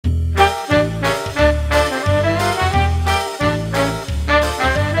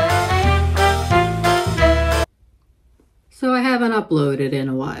uploaded in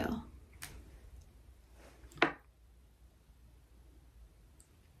a while.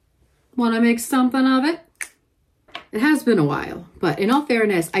 Want to make something of it? It has been a while, but in all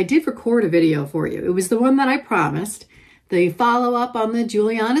fairness, I did record a video for you. It was the one that I promised, the follow-up on the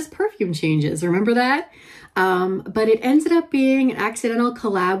Giuliana's perfume changes. Remember that? But it ended up being an accidental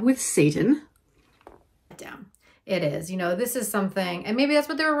collab with Satan. Down. It is, you know, this is something, and maybe that's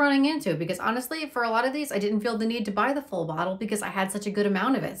what they were running into, because honestly, for a lot of these, I didn't feel the need to buy the full bottle because I had such a good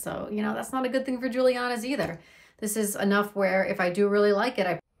amount of it. So, you know, that's not a good thing for Giuliana's either. This is enough where if I do really like it,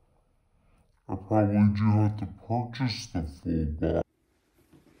 I probably do have to purchase the full bottle.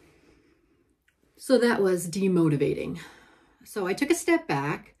 So that was demotivating. So I took a step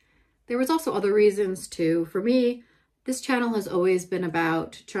back. There was also other reasons too. For me, this channel has always been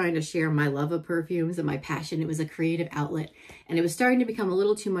about trying to share my love of perfumes and my passion. It was a creative outlet, and it was starting to become a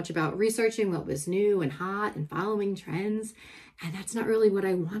little too much about researching what was new and hot and following trends. And that's not really what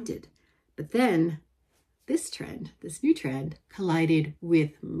I wanted. But then this trend, this new trend, collided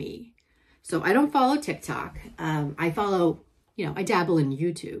with me. So I don't follow TikTok. I follow, you know, I dabble in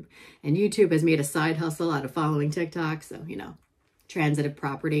YouTube, and YouTube has made a side hustle out of following TikTok. So, you know, transitive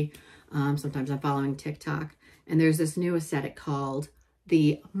property. Sometimes I'm following TikTok, and there's this new aesthetic called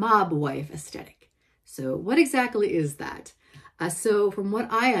the mob wife aesthetic. So what exactly is that? So from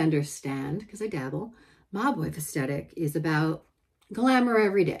what I understand, because I dabble, mob wife aesthetic is about glamour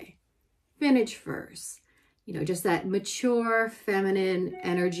every day, vintage furs, you know, just that mature, feminine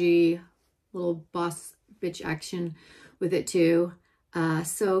energy, little boss bitch action with it too.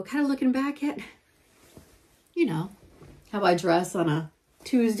 So kind of looking back at, you know, how I dress on a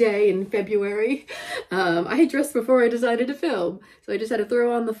Tuesday in February. I dressed before I decided to film. So I just had to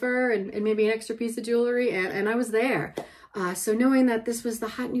throw on the fur and maybe an extra piece of jewelry, and I was there. So knowing that this was the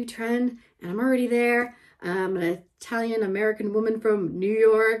hot new trend and I'm already there, I'm an Italian-American woman from New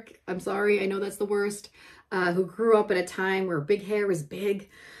York. I'm sorry, I know that's the worst, who grew up at a time where big hair was big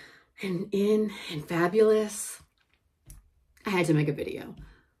and in and fabulous. I had to make a video.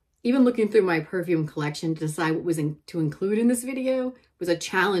 Even looking through my perfume collection to decide what was to include in this video was a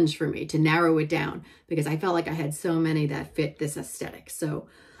challenge for me to narrow it down, because I felt like I had so many that fit this aesthetic. So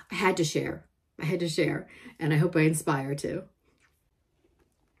I had to share. I had to share, and I hope I inspire too.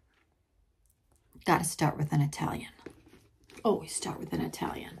 Gotta start with an Italian. Always start with an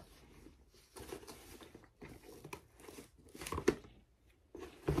Italian.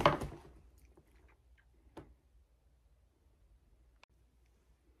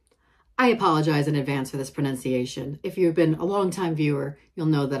 I apologize in advance for this pronunciation. If you've been a long-time viewer, you'll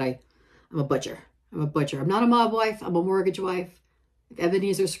know that I'm a butcher. I'm a butcher. I'm not a mob wife. I'm a mortgage wife. If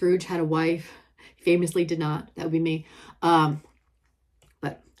Ebenezer Scrooge had a wife, he famously did not. That would be me.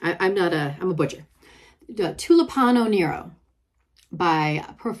 But I'm a butcher. Tulipano Nero by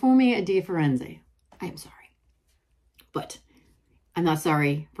Perfume di Firenze. I am sorry, but I'm not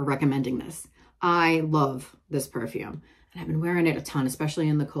sorry for recommending this. I love this perfume, and I've been wearing it a ton, especially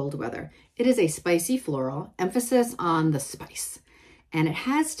in the cold weather. It is a spicy floral, emphasis on the spice. And it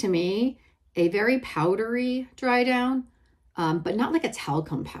has, to me, a very powdery dry down, but not like a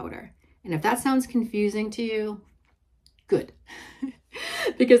talcum powder. And if that sounds confusing to you, good.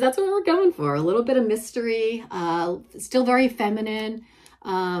 Because that's what we're going for. A little bit of mystery, still very feminine,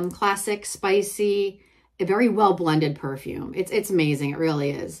 classic, spicy, a very well blended perfume. It's amazing. It really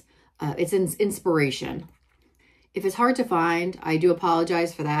is. It's an inspiration. If it's hard to find, I do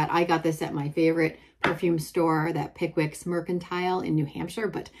apologize for that. I got this at my favorite perfume store, that Pickwick's Mercantile in New Hampshire,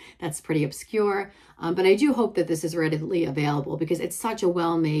 but that's pretty obscure. But I do hope that this is readily available, because it's such a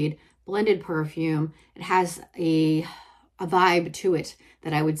well-made blended perfume. It has a vibe to it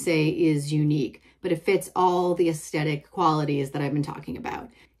that I would say is unique, but it fits all the aesthetic qualities that I've been talking about.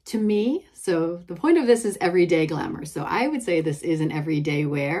 To me, so the point of this is everyday glamour. So I would say this is an everyday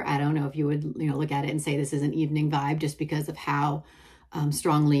wear. I don't know if you would, look at it and say this is an evening vibe, just because of how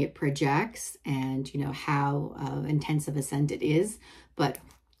strongly it projects and, how intensive a scent it is. But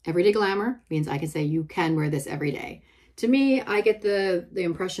everyday glamour means I can say you can wear this every day. To me, I get the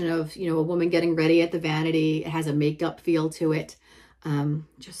impression of, a woman getting ready at the vanity. It has a makeup feel to it.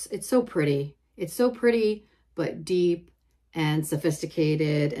 It's so pretty. It's so pretty, but deep and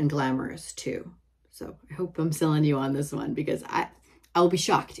sophisticated and glamorous too. So I hope I'm selling you on this one, because I'll be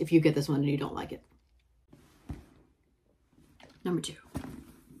shocked if you get this one and you don't like it. Number 2.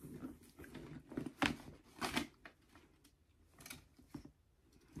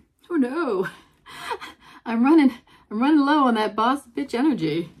 Oh no, I'm running low on that boss bitch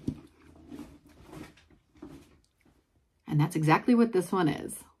energy. And that's exactly what this one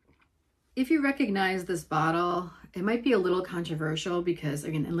is. If you recognize this bottle, it might be a little controversial because,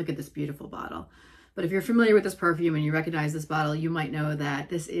 again, and look at this beautiful bottle. But if you're familiar with this perfume and you recognize this bottle, you might know that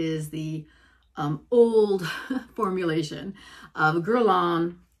this is the old formulation of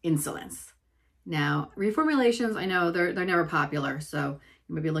Guerlain Insolence. Now, reformulations, I know they're never popular, so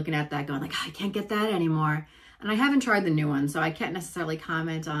you might be looking at that going like, oh, I can't get that anymore. And I haven't tried the new one, so I can't necessarily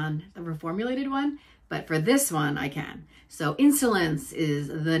comment on the reformulated one, but for this one, I can. So Insolence is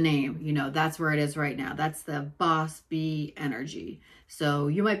the name, you know, that's where it is right now. That's the boss bee energy. So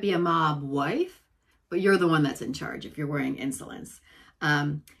you might be a mob wife, but you're the one that's in charge if you're wearing Insolence.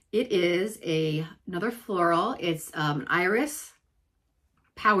 It is another floral. It's an iris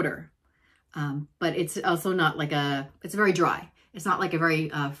powder, but it's also not like it's very dry. It's not like a very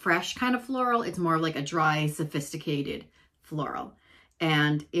fresh kind of floral. It's more like a dry, sophisticated floral.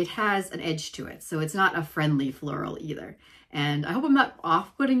 And it has an edge to it. So it's not a friendly floral either. And I hope I'm not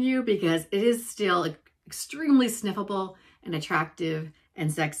off-putting you because it is still extremely sniffable and attractive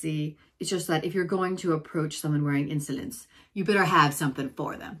and sexy. It's just that if you're going to approach someone wearing Insolence, you better have something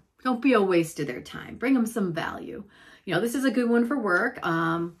for them. Don't be a waste of their time. Bring them some value. You know, this is a good one for work.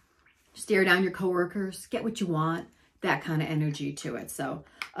 Stare down your coworkers, get what you want, that kind of energy to it. So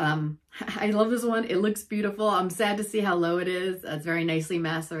I love this one. It looks beautiful. I'm sad to see how low it is. It's very nicely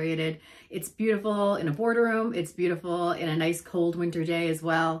macerated. It's beautiful in a boardroom. It's beautiful in a nice cold winter day as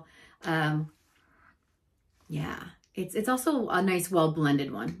well. Yeah, it's also a nice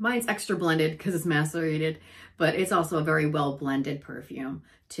well-blended one. Mine's extra blended because it's macerated, but it's also a very well-blended perfume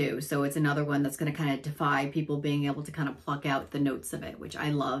too. So it's another one that's going to kind of defy people being able to kind of pluck out the notes of it, which I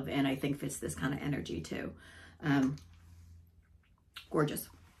love and I think fits this kind of energy too. Gorgeous.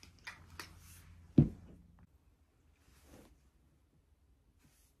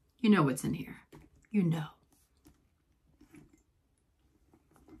 You know what's in here. You know.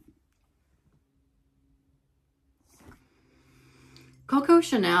 Coco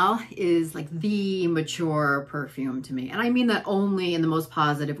Chanel is like the mature perfume to me. And I mean that only in the most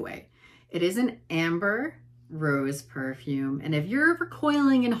positive way. It is an amber rose perfume. And if you're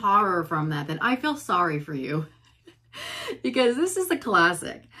recoiling in horror from that, then I feel sorry for you. Because this is a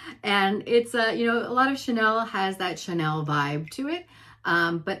classic. And it's, you know, a lot of Chanel has that Chanel vibe to it.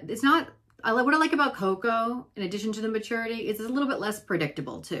 But it's not, what I like about Coco, in addition to the maturity, it's a little bit less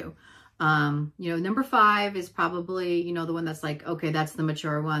predictable too. You know, number 5 is probably, you know, the one that's like, okay, that's the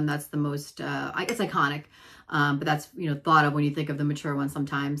mature one. That's the most, it's iconic. But that's, you know, thought of when you think of the mature one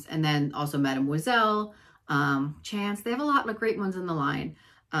sometimes. And then also Mademoiselle, Chance, they have a lot of great ones in the line.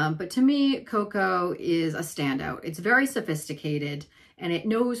 But to me, Coco is a standout. It's very sophisticated and it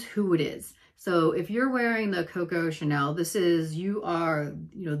knows who it is. So if you're wearing the Coco Chanel, you are,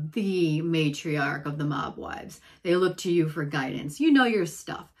 you know, the matriarch of the mob wives. They look to you for guidance. You know your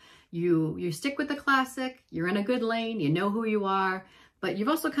stuff. You stick with the classic. You're in a good lane. You know who you are, but you've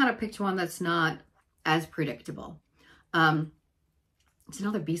also kind of picked one that's not as predictable. It's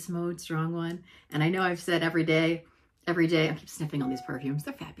another beast mode strong one. And I know I've said every day, I keep sniffing on these perfumes.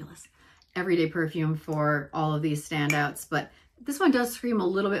 They're fabulous. Everyday perfume for all of these standouts, but this one does scream a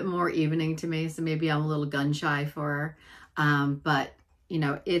little bit more evening to me, so maybe I'm a little gun shy for her. But you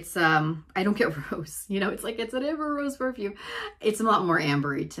know, it's I don't get rose. You know, it's like it's an amber rose perfume. It's a lot more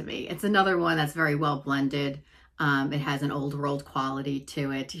ambery to me. It's another one that's very well blended. It has an old world quality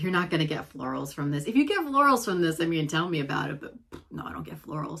to it. You're not going to get florals from this. If you get florals from this, I mean, tell me about it. But no, I don't get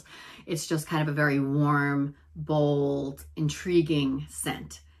florals. It's just kind of a very warm, bold, intriguing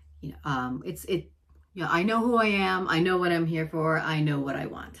scent. You know, yeah, I know who I am. I know what I'm here for. I know what I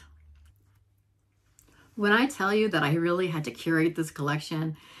want. When I tell you that I really had to curate this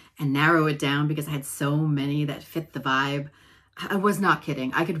collection and narrow it down because I had so many that fit the vibe, I was not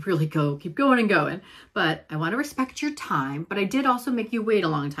kidding. I could really keep going and going, but I want to respect your time. But I did also make you wait a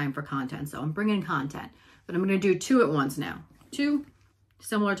long time for content. So I'm bringing content, but I'm going to do 2 at once now. 2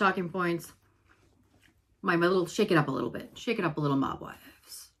 similar talking points. My little, shake it up a little bit. Shake it up a little, mob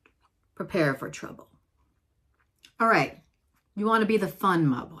wives. Prepare for trouble. All right. You want to be the fun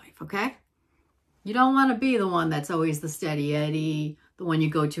mob wife, okay? You don't want to be the one that's always the steady Eddie, the one you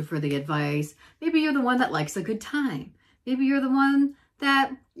go to for the advice. Maybe you're the one that likes a good time. Maybe you're the one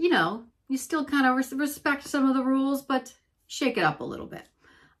that, you know, you still kind of respect some of the rules, but shake it up a little bit.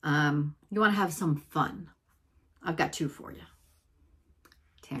 You want to have some fun. I've got 2 for you.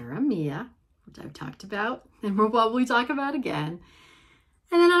 Terra Mia, which I've talked about, and we'll probably talk about again.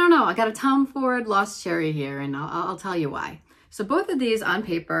 And then, I don't know, I got a Tom Ford Lost Cherry here, and I'll tell you why. So both of these on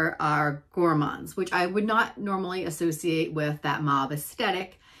paper are gourmands, which I would not normally associate with that mob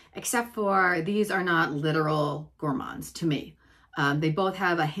aesthetic, except for these are not literal gourmands to me. They both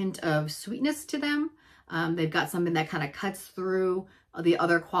have a hint of sweetness to them, They've got something that kind of cuts through the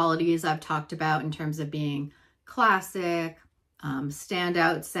other qualities I've talked about in terms of being classic,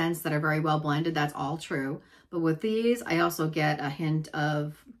 standout scents that are very well blended. That's all true. But with these, I also get a hint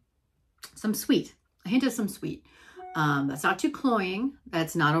of some sweet, That's not too cloying,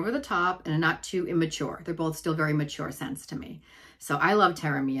 that's not over the top, and not too immature. They're both still very mature scents to me. So I love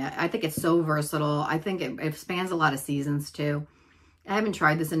Terra Mia. I think it's so versatile. I think it spans a lot of seasons too. I haven't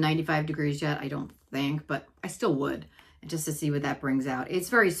tried this in 95 degrees yet, I don't think, but I still would, just to see what that brings out. It's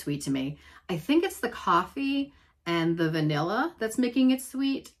very sweet to me. I think it's the coffee and the vanilla that's making it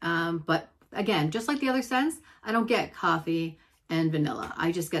sweet. But again, just like the other scents, I don't get coffee and vanilla.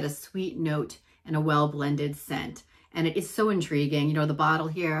 I just get a sweet note and a well-blended scent. And it is so intriguing. You know, the bottle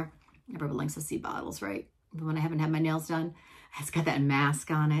here, everyone likes to see bottles, right? The one I haven't had my nails done, it's got that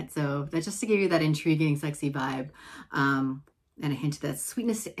mask on it. So that's just to give you that intriguing, sexy vibe. And a hint of that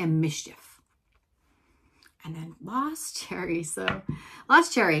sweetness and mischief. And then Lost Cherry. So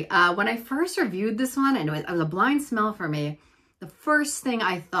Lost Cherry, when I first reviewed this one, and it was a blind smell for me, the first thing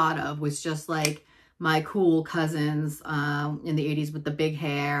I thought of was just like my cool cousins in the 80s with the big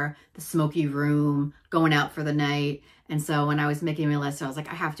hair, the smoky room, going out for the night. And so when I was making my list, I was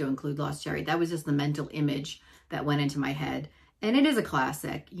like, I have to include Lost Cherry. That was just the mental image that went into my head. And it is a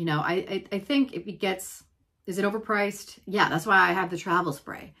classic. You know, I think if it gets, is it overpriced? Yeah, that's why I have the travel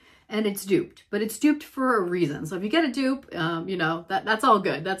spray. And it's duped, but it's duped for a reason. So if you get a dupe, you know, that's all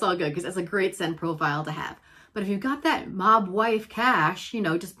good. That's all good because it's a great scent profile to have. But if you've got that mob wife cash, you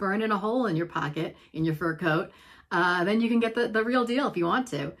know, just burning a hole in your pocket, in your fur coat, then you can get the real deal if you want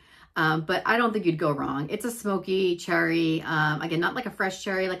to. But I don't think you'd go wrong. It's a smoky cherry. Again, not like a fresh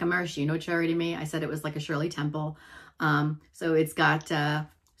cherry, like a maraschino cherry to me. I said it was like a Shirley Temple. So it's got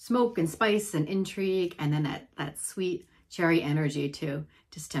smoke and spice and intrigue, and then that sweet cherry energy too,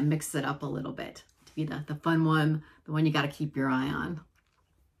 just to mix it up a little bit, to be the fun one, the one you got to keep your eye on.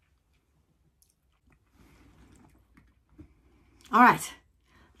 All right,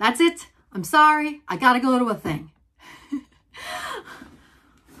 that's it. I'm sorry, I gotta go to a thing.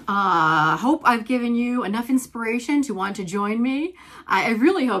 Hope I've given you enough inspiration to want to join me. I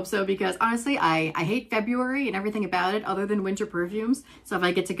really hope so, because honestly, I hate February and everything about it other than winter perfumes. So if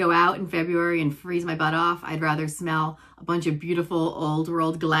I get to go out in February and freeze my butt off, I'd rather smell a bunch of beautiful old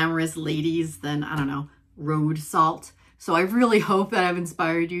world glamorous ladies than, I don't know, road salt. So I really hope that I've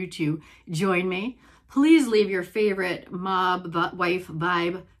inspired you to join me. Please leave your favorite mob wife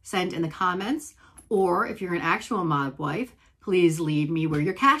vibe scent in the comments. Or if you're an actual mob wife, please leave me where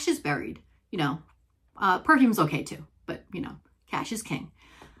your cash is buried. You know, perfume's okay too, but you know, cash is king.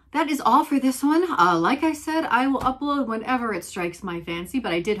 That is all for this one. Like I said, I will upload whenever it strikes my fancy,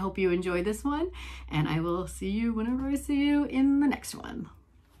 but I did hope you enjoyed this one, and I will see you whenever I see you in the next one.